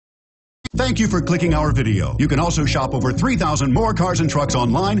Thank you for clicking our video. You can also shop over 3,000 more cars and trucks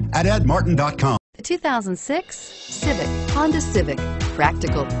online at edmartin.com. The 2006 Civic, Honda Civic.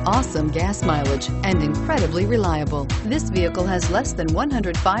 Practical, awesome gas mileage, and incredibly reliable. This vehicle has less than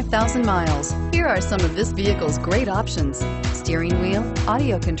 105,000 miles. Here are some of this vehicle's great options: steering wheel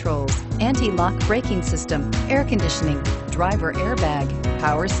audio controls, anti-lock braking system, air conditioning, driver airbag,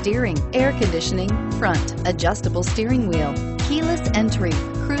 power steering, air conditioning, front, adjustable steering wheel, keyless entry,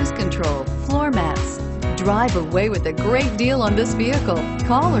 cruise control, floor mats. Drive away with a great deal on this vehicle.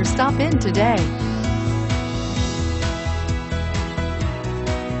 Call or stop in today.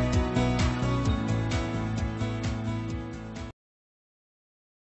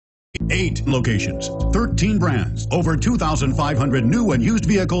 8 locations, 13 brands, over 2,500 new and used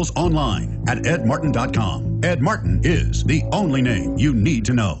vehicles online at edmartin.com. Ed Martin is the only name you need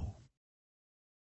to know.